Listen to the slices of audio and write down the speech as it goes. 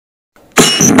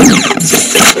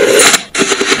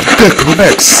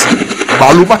تكنومكس،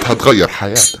 معلومات هتغير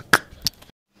حياتك.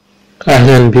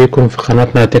 اهلا بيكم في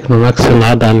قناتنا تكنومكس.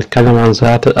 النهارده هنتكلم عن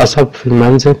زراعة القصب في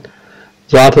المنزل.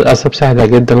 زراعة القصب سهلة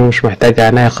جدا ومش محتاجة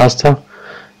عناية خاصة،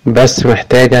 بس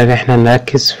محتاجة ان احنا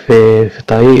نركز في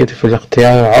طريقة في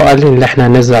الاختيار العقل اللي احنا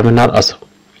هنزرع منها القصب.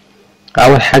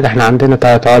 اول حاجة احنا عندنا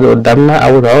 3 عقل قدامنا.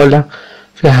 اول عقلة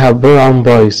فيها برعم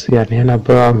بايظ، يعني هنا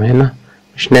برعم هنا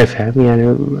مش نافع،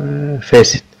 يعني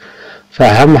فاسد.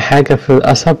 فأهم حاجة في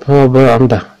القصب هو البرعم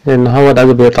ده، لأن هو ده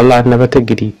اللي بيطلع النبات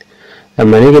الجديد.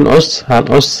 لما نيجي نقص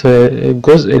هنقص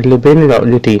الجزء اللي بين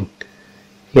العقلتين،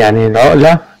 يعني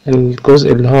العقلة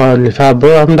الجزء اللي هو اللي فيها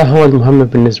برعم ده هو المهم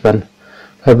بالنسبة لنا،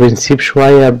 فبنسيب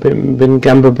شوية بين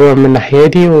جنب برعم من الناحية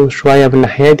دي وشوية من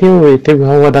الناحية دي، ويتبقى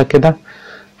هو ده كده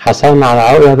حصلنا على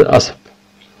عقلة القصب.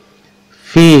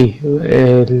 في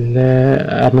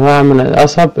أنواع من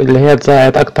القصب اللي هي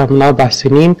اتزرعت أكتر من 4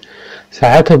 سنين،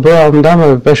 ساعات البرعم ده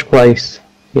مبيبقاش كويس،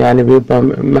 يعني بيبقى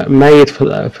ميت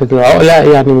في العقلة،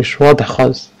 يعني مش واضح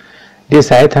خالص. دي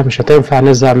ساعتها مش هتنفع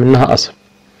نزرع منها قصب.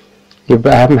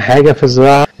 يبقى أهم حاجة في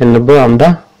الزراعة إن البرعم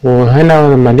ده،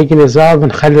 وهنا لما نيجي نزرعه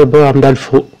بنخلي البرعم ده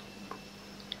لفوق.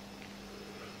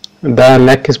 ده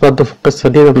نركز برضه في القصة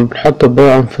دي، لما بنحط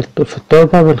البرعم في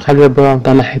التربة بنخلي البرعم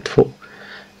ده ناحية فوق.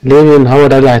 ليه؟ لأن هو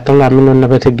ده اللي هيطلع منه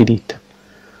النبات الجديد.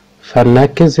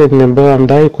 فنركز ان البرعم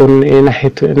ده يكون ايه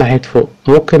ناحية فوق.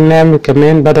 ممكن نعمل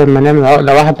كمان بدل ما نعمل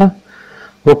عقلة واحدة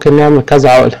ممكن نعمل كذا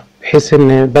عقلة، بحيث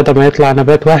ان بدل ما يطلع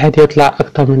نبات واحد يطلع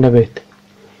اكتر من نبات.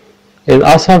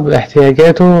 القصب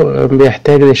احتياجاته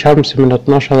بيحتاج لشمس من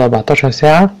 12 ل 14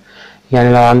 ساعة،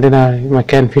 يعني لو عندنا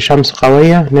مكان فيه شمس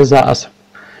قوية نزرع قصب،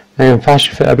 ما ينفعش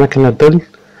في اماكن الظل.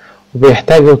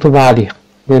 وبيحتاج رطوبة عالية،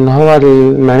 لان هو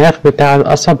المناخ بتاع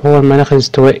القصب هو المناخ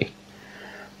الاستوائي،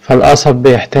 فالقصب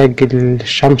بيحتاج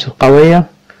الشمس القوية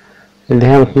اللي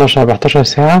هي من 12 ل 14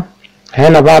 ساعة.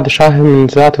 هنا بعد شهر من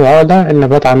زراعة العقلة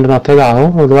النبات عندنا طلع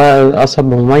اهو والقصب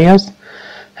مميز.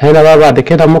 هنا بقى بعد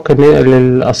كده ممكن ننقل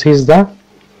القصيص ده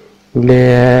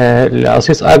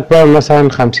لقصيص أكبر،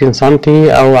 مثلا 50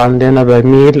 سنتي، أو عندنا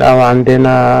برميل، أو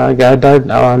عندنا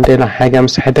جردل، أو عندنا حاجة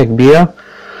مساحتها كبيرة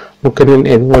ممكن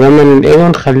ننقله. ولما ننقله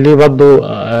نخليه برضو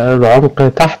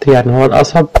العمق تحت، يعني هو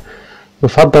القصب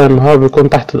يفضل ان هو بيكون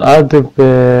تحت الارض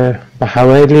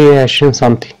بحوالي 20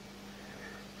 سنتي،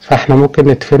 فاحنا ممكن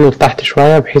ندفنه لتحت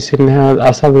شوية بحيث ان هو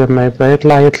القصب لما يبقى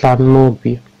يطلع منه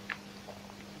كبير.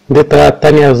 دي الطريقة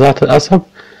التانية لزراعة القصب.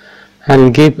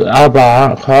 هنجيب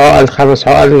 4 عقل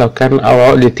 5 عقل لو كان، او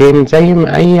عقلتين زي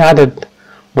ما اي عدد،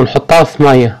 ونحطها في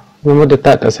مية لمدة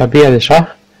 3 اسابيع لشهر.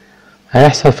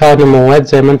 هيحصل فيها نموات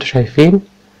زي ما انتوا شايفين.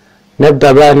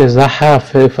 نبدأ بقى نزرعها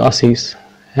في قصيص.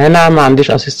 هنا ما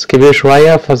عنديش قصيص كبير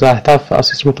شوية فزرعتها في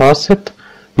قصيص متوسط،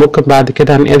 ممكن بعد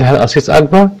كده هنقلها لقصيص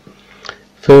أكبر.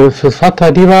 في الفترة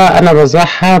دي بقى أنا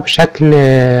بزرعها بشكل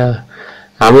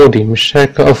عمودي مش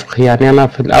شكل أفقي، يعني أنا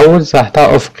في الأول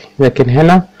زرعتها أفقي، لكن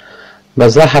هنا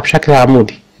بزرعها بشكل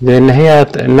عمودي لأن هي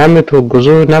نمت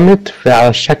والجذور نمت على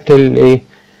الشكل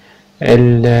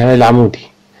العمودي.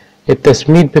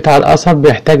 التسميد بتاع القصب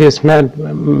بيحتاج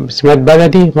سماد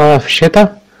بلدي مرة في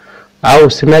الشتاء، أو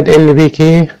سماد NPK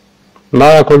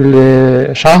مرة كل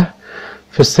شهر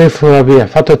في الصيف والربيع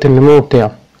فترة النمو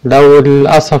بتاعه. لو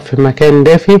القصب في مكان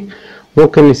دافي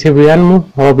ممكن نسيبه ينمو،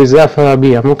 هو بيزرع في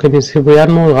الربيع ممكن نسيبه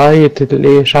ينمو لغاية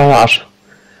شهر 10.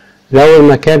 لو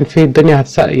المكان فيه الدنيا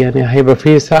يعني هيبقى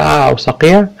فيه سقعة أو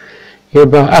صقيع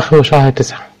يبقى آخره شهر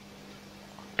 9.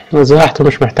 زراعته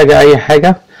مش محتاجة أي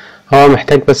حاجة، هو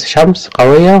محتاج بس شمس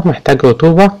قوية، محتاج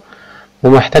رطوبة،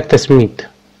 ومحتاج تسميد.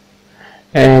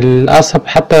 القصب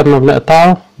حتى لما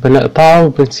بنقطعه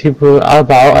بنسيبه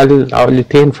 4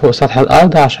 عقلتين فوق سطح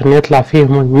الأرض عشان يطلع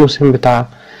فيهم الموسم بتاع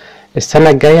السنة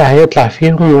الجاية، هيطلع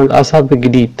فيهم القصب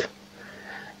الجديد.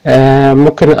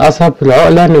 ممكن القصب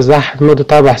العقلة نزرعها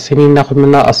لمدة 4 سنين ناخد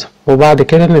منها قصب، وبعد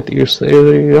كده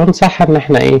ينصح ان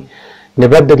احنا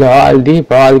نبدل العقل دي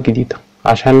بعقل جديدة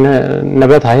عشان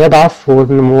النبات هيضعف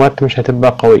والنموات مش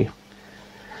هتبقى قوية.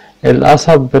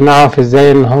 القصب نعرف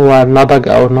ازاي ان هو نضج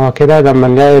او ان هو كده، لما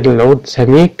نلاقي العود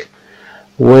سميك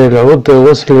والعود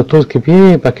وصل لطول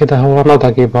كبير يبقى كده هو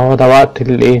نضج، يبقى هو ده وقت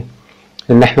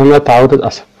ان احنا نقطع عود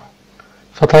القصب.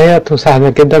 فطريقته سهلة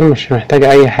جدا مش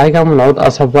محتاجة اي حاجة. من عود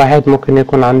قصب واحد ممكن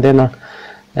يكون عندنا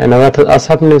نبات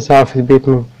القصب نزرعه في البيت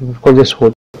بكل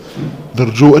سهولة.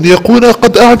 نرجو أن يكون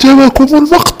قد أعجبكم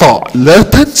المقطع. لا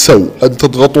تنسوا أن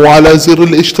تضغطوا على زر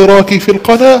الاشتراك في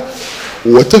القناة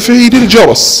وتفعيل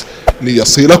الجرس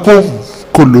ليصلكم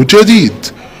كل جديد،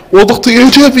 وضغط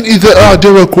إعجاب إذا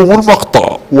أعجبكم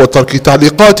المقطع، وترك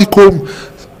تعليقاتكم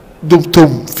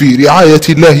دمتم في رعاية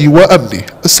الله وأمنه.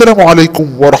 السلام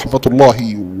عليكم ورحمة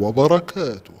الله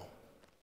وبركاته.